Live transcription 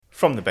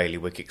From the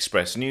Bailiwick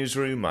Express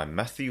newsroom, I'm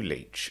Matthew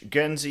Leach.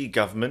 Guernsey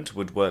government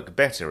would work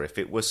better if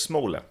it were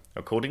smaller,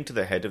 according to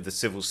the head of the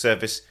civil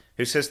service,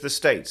 who says the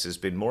States has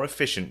been more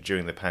efficient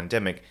during the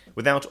pandemic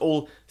without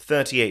all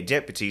 38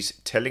 deputies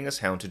telling us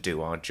how to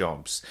do our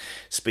jobs.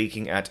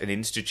 Speaking at an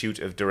Institute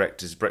of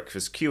Directors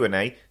breakfast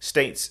Q&A,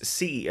 States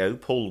CEO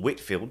Paul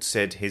Whitfield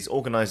said his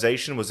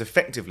organisation was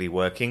effectively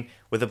working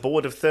with a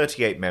board of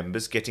 38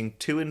 members getting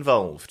too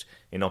involved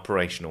in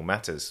operational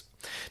matters.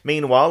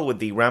 Meanwhile, with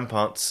the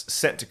ramparts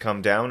set to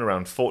come down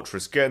around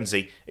Fortress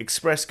Guernsey,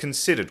 Express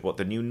considered what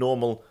the new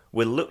normal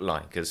will look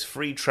like as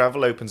free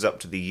travel opens up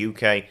to the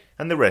UK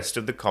and the rest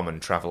of the common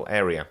travel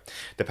area.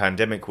 The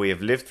pandemic we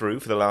have lived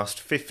through for the last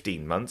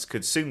 15 months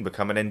could soon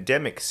become an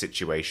endemic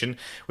situation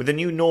with a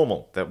new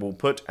normal that will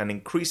put an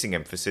increasing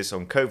emphasis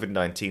on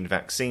COVID-19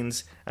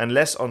 vaccines and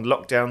less on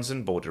lockdowns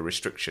and border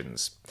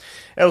restrictions.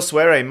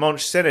 Elsewhere, a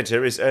Manche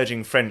senator is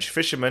urging French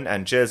fishermen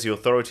and Jersey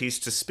authorities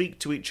to speak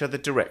to each other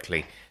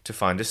directly to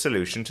find a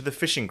solution to the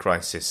fishing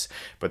crisis,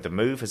 but the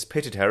move has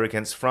pitted her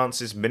against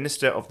France's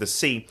Minister of the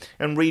Sea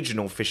and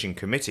regional fishing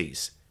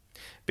committees.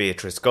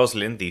 Beatrice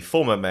Goslin, the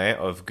former mayor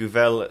of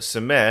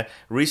Gouvel-sur-Mer,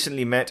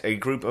 recently met a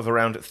group of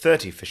around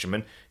 30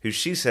 fishermen who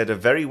she said are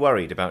very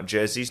worried about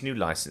Jersey's new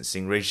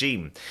licensing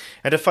regime.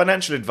 And a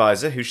financial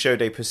advisor who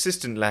showed a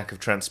persistent lack of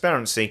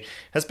transparency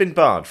has been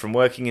barred from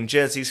working in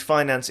Jersey's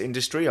finance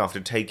industry after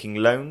taking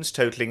loans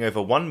totalling over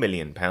 £1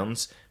 million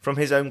from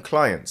his own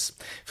clients.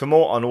 For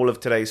more on all of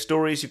today's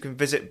stories, you can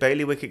visit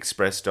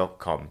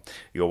bailiwickexpress.com.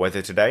 Your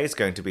weather today is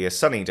going to be a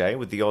sunny day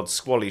with the odd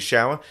squally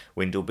shower.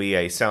 Wind will be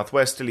a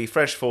southwesterly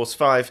fresh force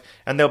 5,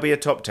 and there'll be a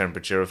top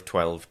temperature of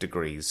 12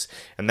 degrees.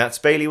 And that's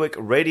Bailiwick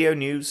Radio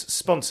News,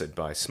 sponsored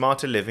by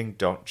smarterliving.je.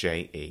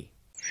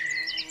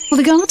 Well,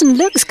 the garden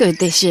looks good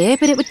this year,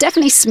 but it would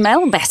definitely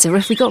smell better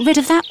if we got rid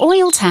of that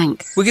oil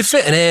tank. We could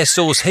fit an air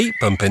source heat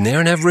pump in there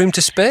and have room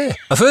to spare.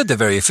 I've heard they're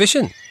very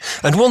efficient.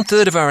 And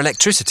 1/3 of our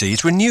electricity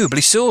is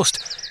renewably sourced.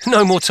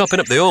 No more topping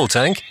up the oil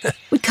tank.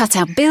 We'd cut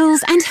our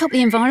bills and help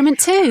the environment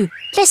too.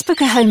 Let's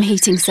book a home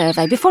heating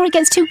survey before it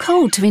gets too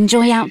cold to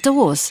enjoy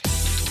outdoors.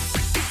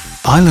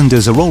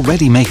 Islanders are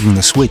already making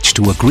the switch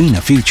to a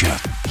greener future.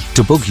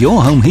 To book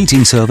your home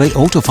heating survey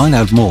or to find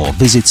out more,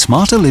 visit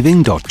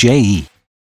smarterliving.je.